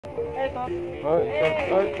Nih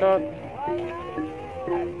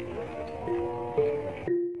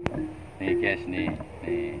guys, nih.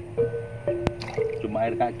 Cuma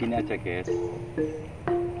air kayak gini aja guys.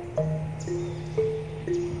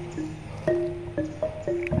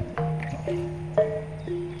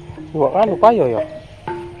 Wah, kan lupa ya.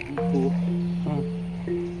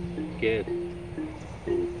 Guys.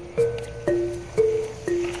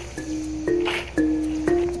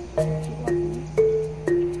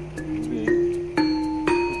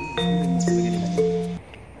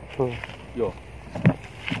 Yo.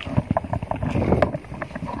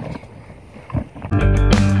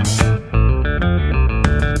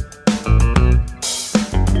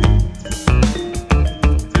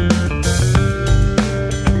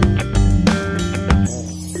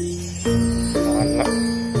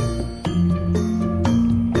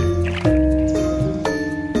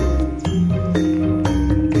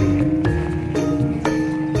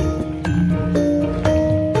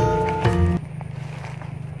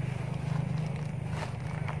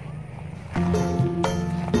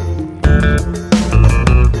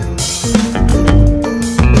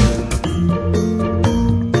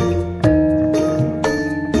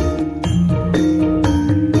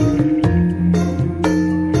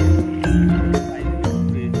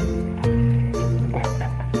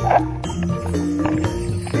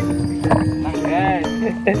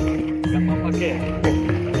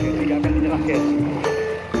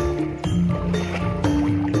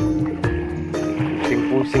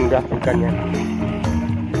 Pusing dah ikannya.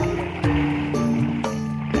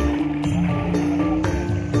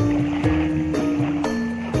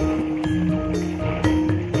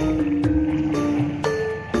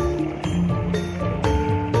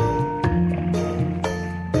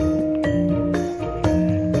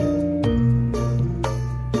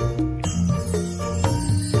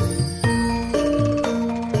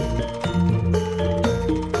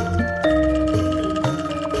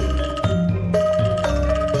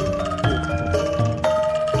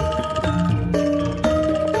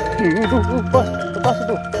 Lepas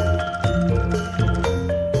itu.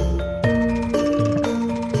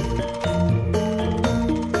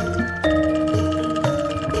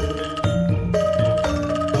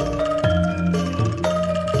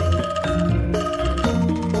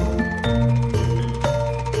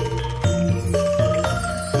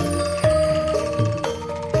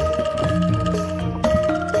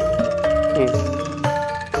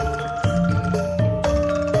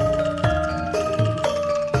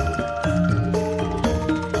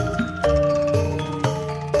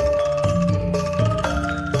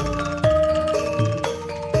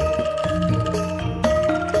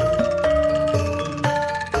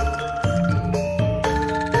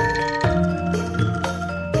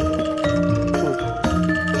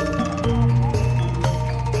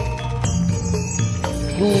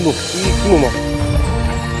 Dulu, itu mah.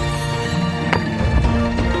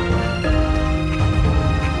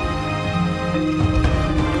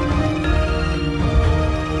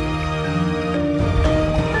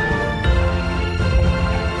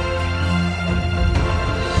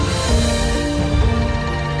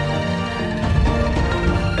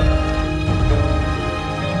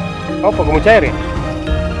 Apa kamu cari?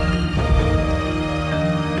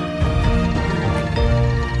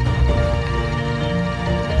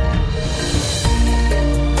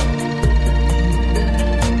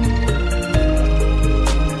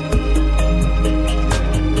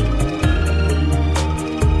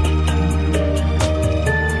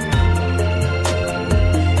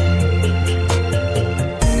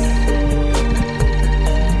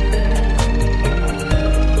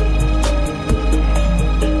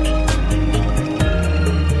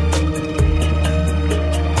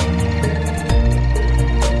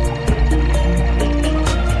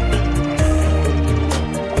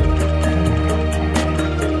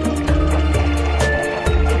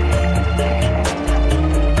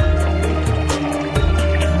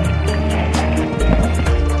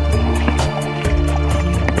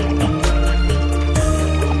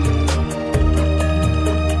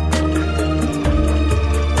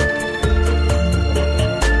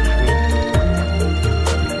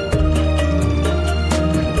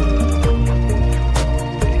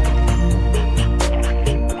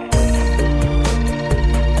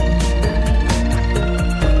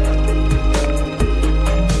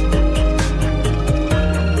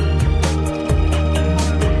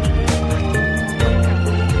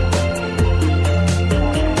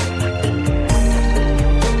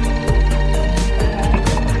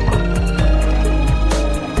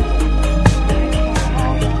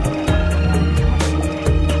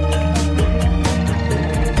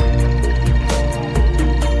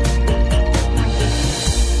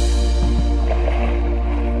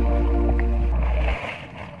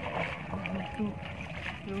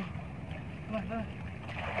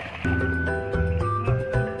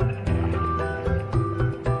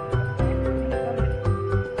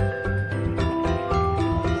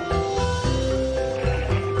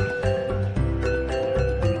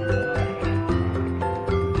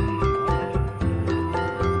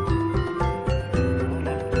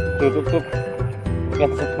 tutup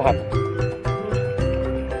yang cepat.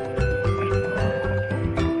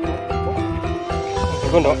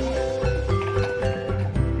 Gondok.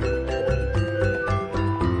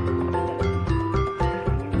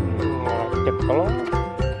 Cek kalau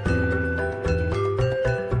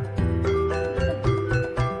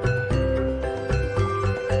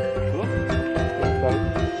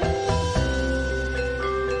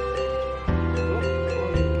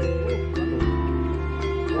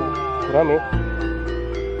rame.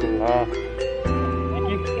 Nah,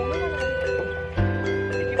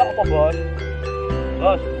 Iki bak apa, Bos?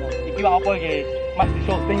 Bos, iki bak apa iki? Mas di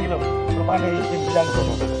syuting iki lho. Rupane iki bilang kok.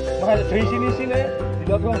 Mas dari sini di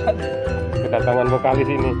belakang sana. kedatangan vokalis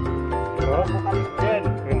ini. Vokalis band.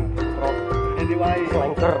 Rock Jadi wae.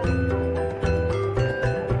 flanker.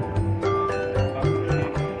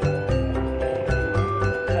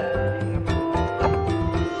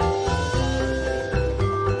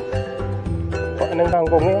 Kok neng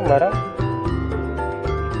kangkungnya barang?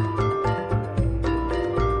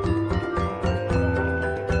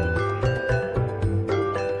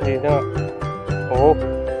 Gitu. Oh.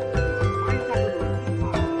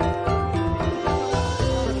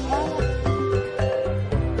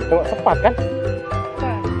 Tengok sepat kan?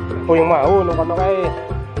 Oh yang mau nongkrong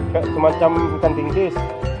kayak semacam ikan tingkis.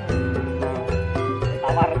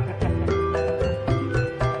 Tawar.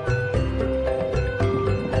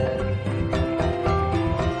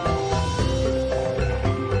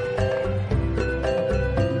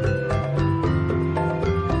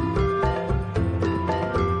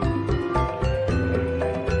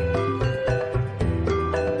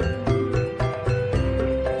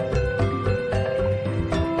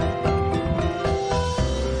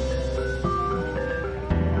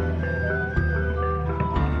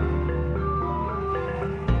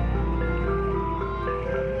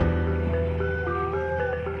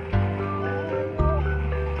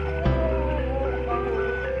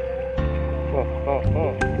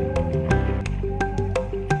 Oh.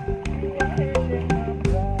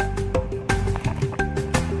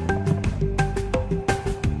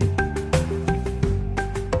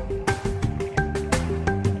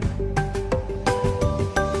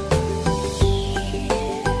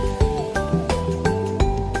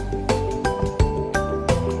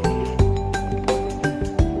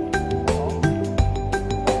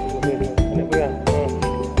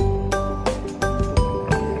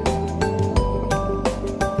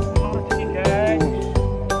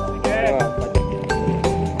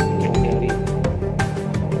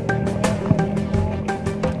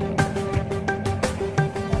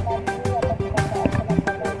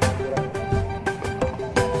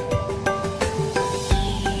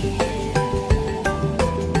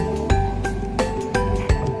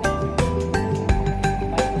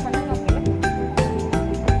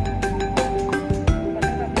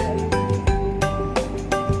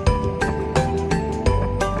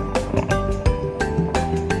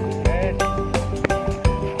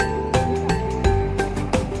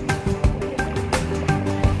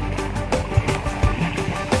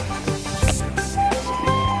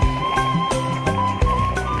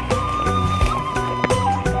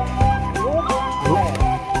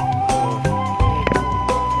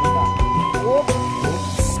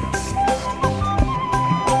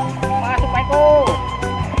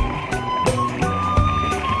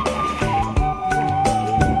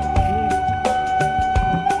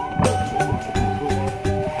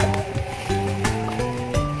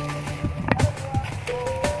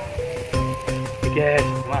 Guys,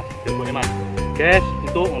 Mas, jebone Mas. Guys,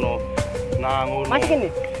 untuk ngono. Nah, ngono. Masih ini?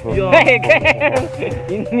 Iya. Hei,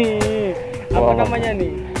 ini apa Wah. namanya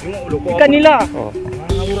nih? Lho kok. Ikan nila. Oh.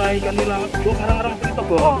 Ngawurai ikan nila. Gua karang-karang cerita,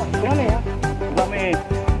 Bos. Oh, gimana ya? Rame.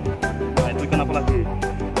 Nah, itu ikan apa lagi?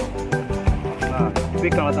 Nah, itu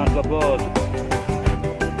ikan latang dua, Bos.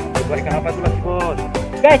 Coba ikan apa itu lagi, Bos?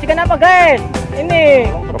 Guys, ikan apa guys? Ini.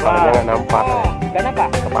 Kepalanya nggak nampak. Oh, ikan apa?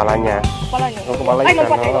 Kepalanya. Kepalanya. Oh, kepala Ay, ikan.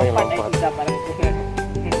 lompat, Oh, yang lompat. lompat. Ay, dapat.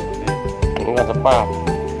 Ini kan sepat.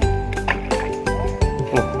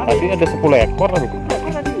 Tadi ada 10 ekor tadi.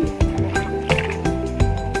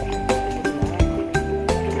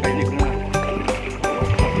 Ini kena.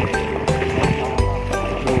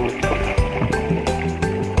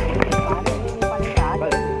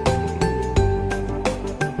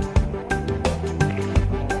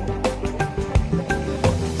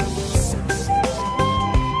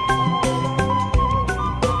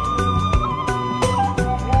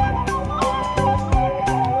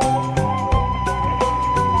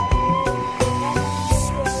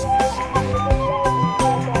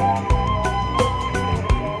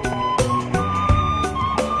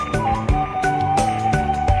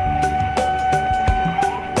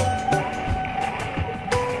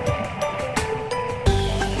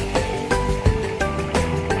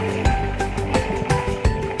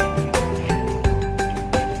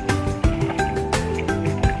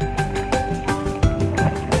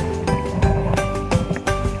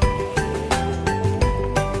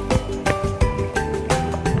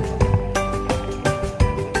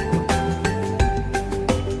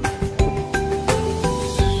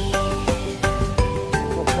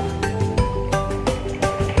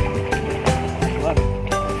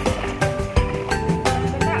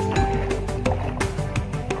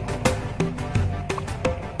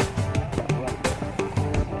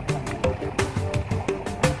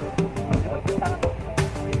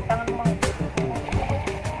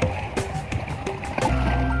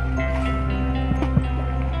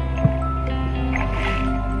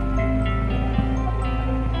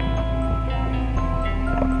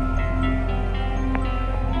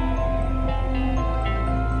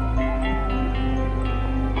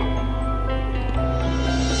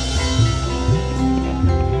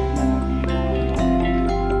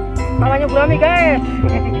 kawannya gurami guys.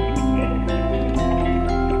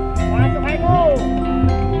 Masuk Aiko.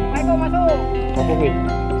 Aiko masuk. Masuk nih,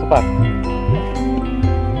 cepat.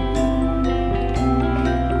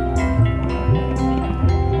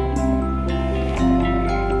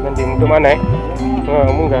 Nanti untuk mana ya?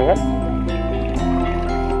 Munggah kan?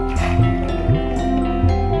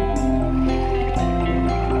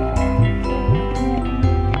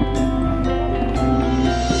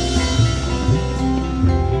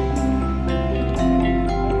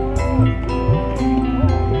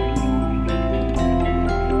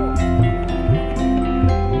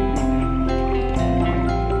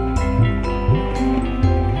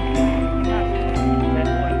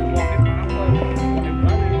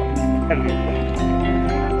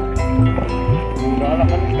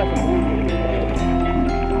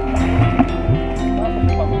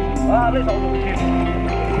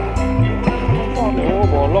 Oh,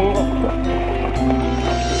 bolong kok.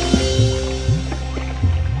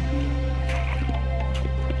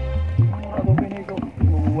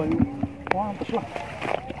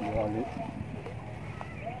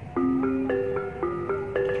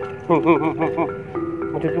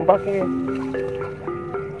 Mau dijumpakin.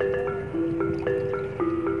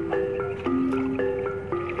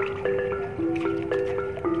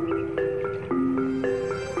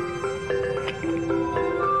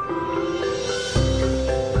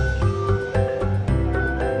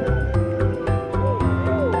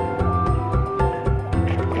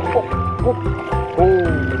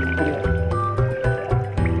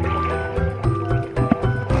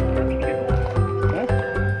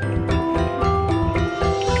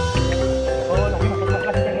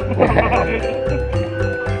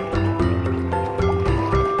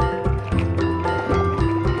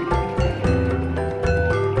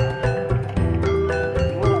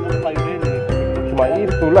 Cuma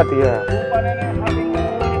itulah dia.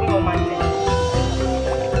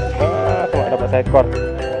 Cuma dapat seekor.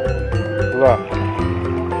 Dua.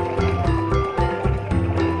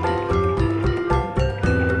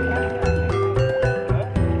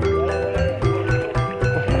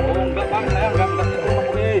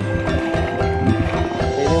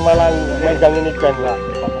 Ini malah megangin ikan lah.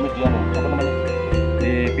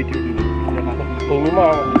 Di video dulu. Ini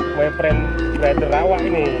mah my friend brother awak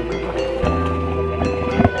ini.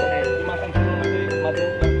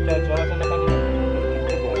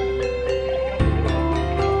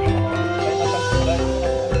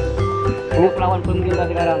 Ini pelawan pemerintah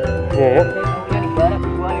sekarang. Iya ya. Di barat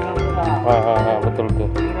 250. Betul tuh.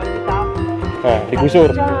 Giliran kita Nah, digusur.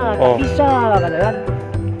 tak bisa kata kan.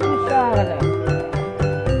 Susah kata.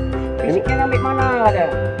 Fisiknya sampai mana kata.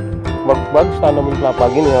 Bagus tanamin kelapa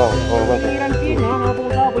gini ya. Oh, bagus. Giliran Cina, aku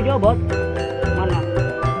tahu pejabat. Mana?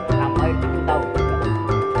 Sampai itu tahu.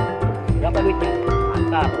 Berapa duitnya?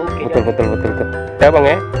 Antar. Oke. Betul. Ya bang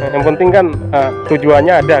ya. Yang penting kan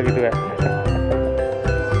tujuannya ada gitu ya.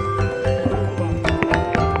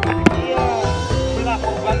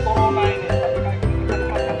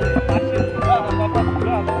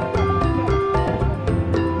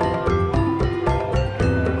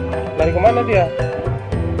 Lari kemana dia?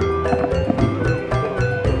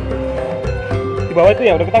 Di bawah itu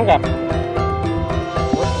yang udah ketangkap.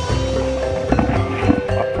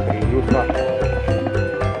 Serius lah.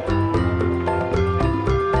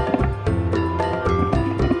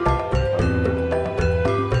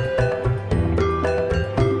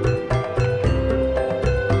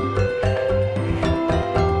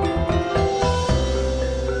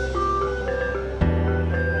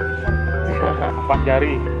 Empat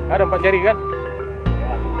jari. Ada 4 jari kan?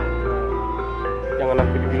 Jangan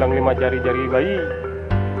nanti dibilang 5 jari bayi.